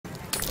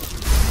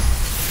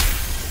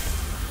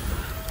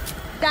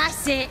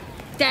That's it.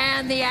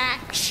 Down the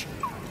hatch.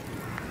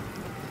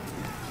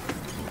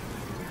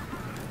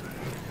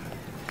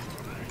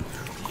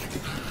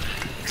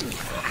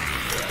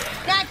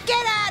 Now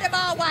get out of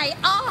our way.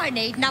 I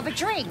need another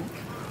drink.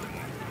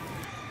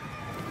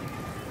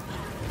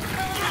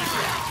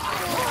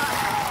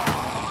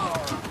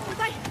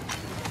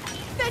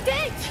 They're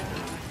dead!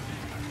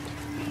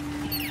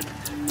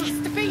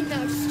 Must have been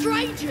those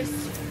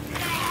strangers.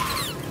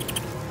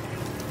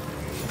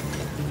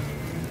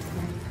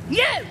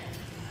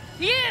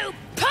 You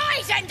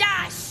poisoned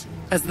us!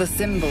 As the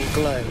symbol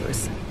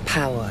glows,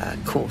 power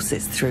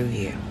courses through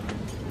you.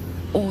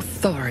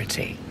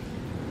 Authority.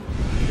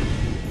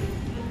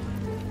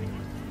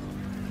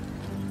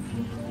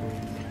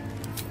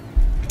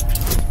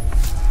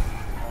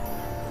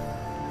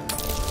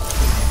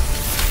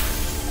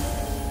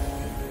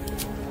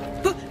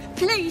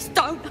 Please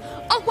don't.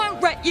 I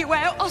won't rat you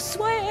out, I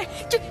swear.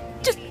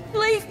 Just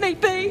leave me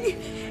be.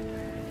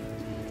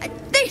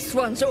 This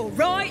one's all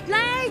right,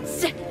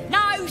 lads.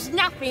 Knows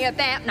nothing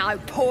about no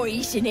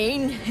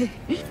poisoning.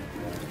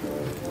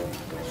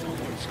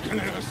 Someone's killing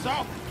us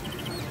off.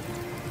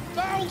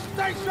 Battle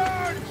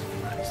stations!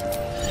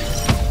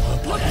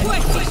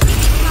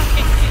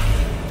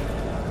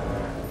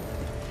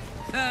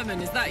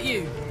 Herman, is that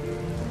you?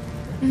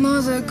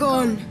 Mother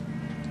gone.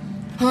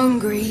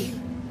 Hungry.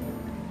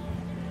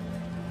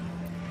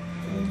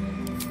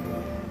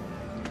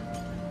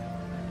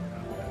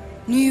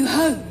 New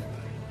home?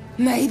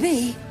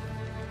 Maybe.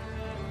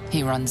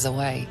 He runs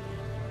away.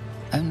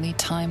 Only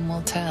time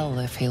will tell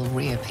if he'll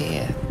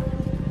reappear.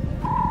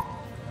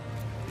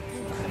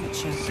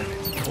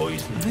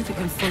 Poison. I hope it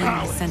can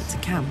follow me sent to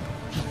camp.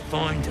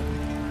 Find him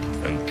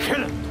and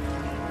kill him.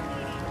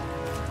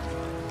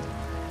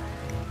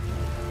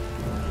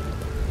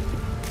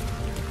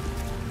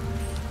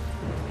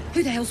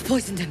 Who the hell's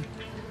poisoned him?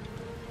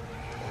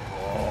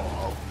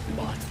 Oh,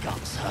 my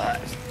guts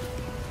hurt.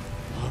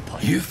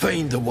 You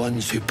find the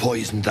ones who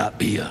poisoned that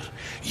beer.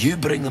 You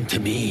bring them to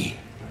me.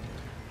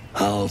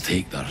 I'll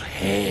take their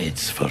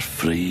heads for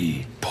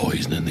free.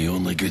 Poisoning the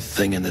only good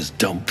thing in this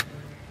dump.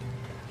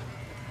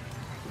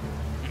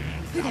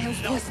 Who the hell's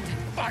poisoned him?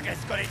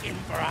 Bugger's got it in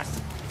for us.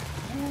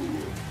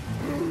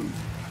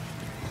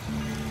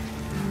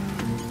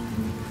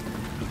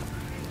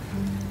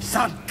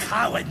 Some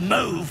coward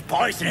move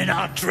poisoning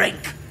our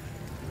drink.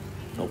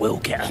 But we'll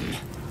get him.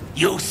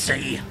 You'll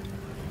see.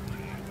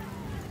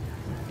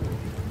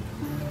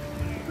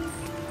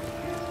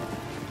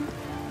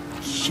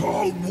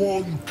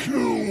 Someone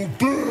kill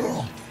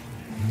Bear!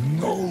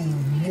 No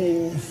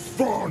more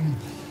fun!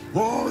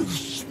 I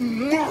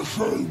smash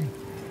him!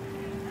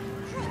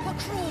 Proper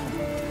crawl.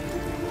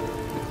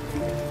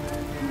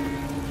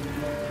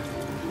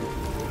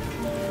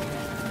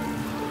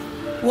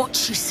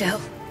 Watch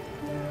yourself.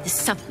 There's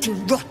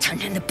something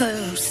rotten in the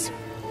booze.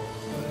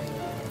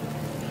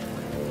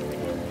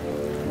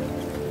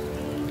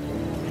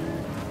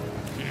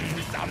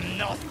 Some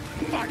not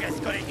bugger's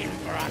got it in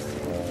for us.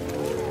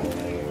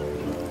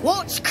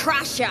 Watch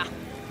Crusher.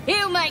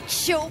 He'll make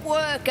short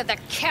work of the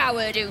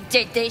coward who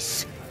did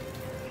this.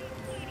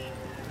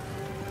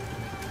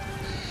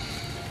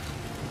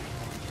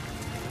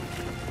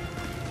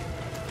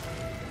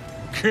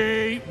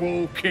 Keep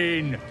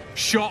walking.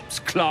 Shop's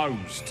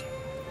closed.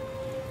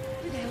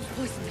 Who the hell's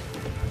poisoned him?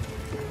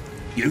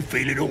 You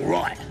feeling all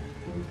right?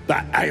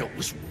 That ale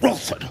was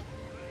rotten.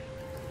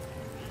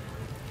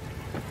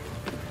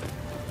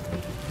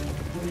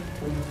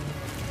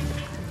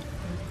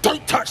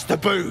 Don't touch the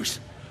booze.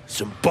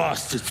 Some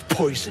bastards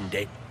poisoned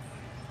it.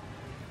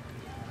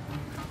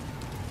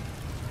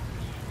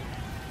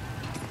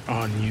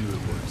 I knew it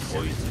was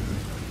poison.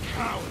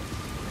 Coward.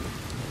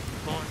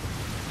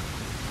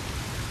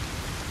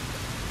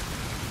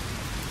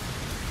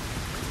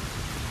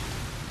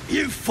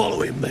 You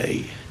following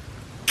me?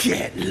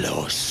 Get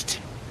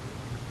lost.